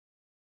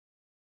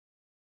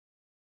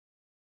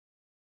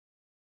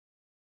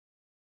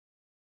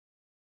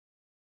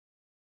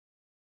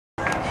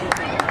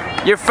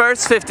Your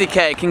first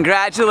 50k.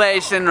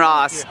 Congratulations,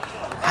 Ross.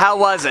 How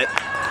was it?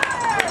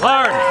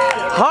 Hard.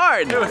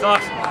 Hard? It was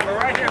awesome.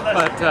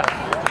 But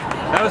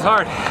that was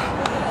hard.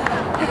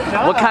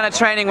 What kind of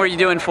training were you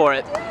doing for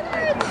it?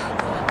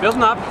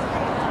 Building up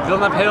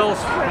hills,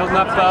 building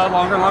up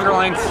longer and longer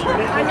lengths.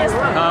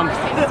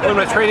 When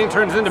my training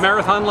turns into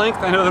marathon length,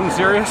 I know that I'm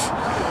serious.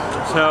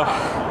 So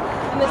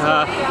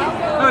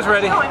I was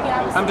ready.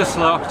 I'm just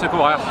slow. It took a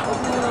while,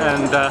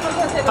 and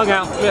hung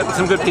out. We met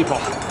some good people.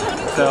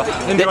 So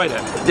enjoyed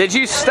it. Did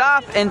you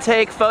stop and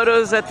take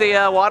photos at the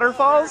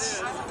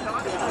waterfalls?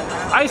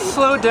 I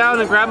slowed down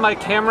and grabbed my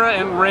camera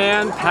and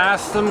ran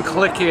past them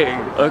clicking.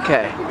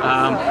 Okay. And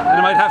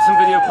I might have some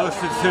video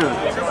posted soon.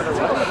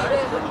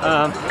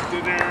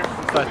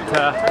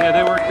 Yeah,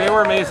 they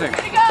were amazing.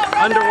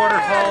 Under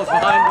waterfalls,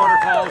 behind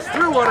waterfalls,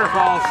 through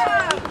waterfalls.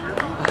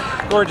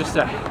 Gorgeous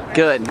day.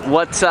 Good.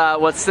 What's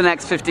the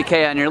next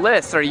 50k on your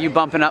list? Are you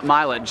bumping up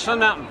mileage? Sun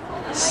Mountain.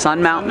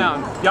 Sun Mountain?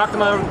 Sun Mountain.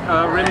 Yakima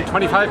Rim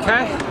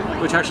 25k,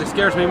 which actually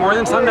scares me more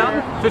than Sun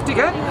Mountain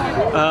 50k.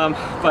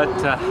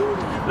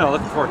 No,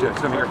 looking forward to it.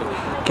 It's going to be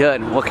great.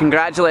 Good. Well,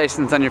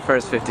 congratulations on your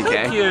first 50k.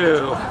 Thank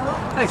you.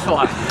 Thanks a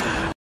lot.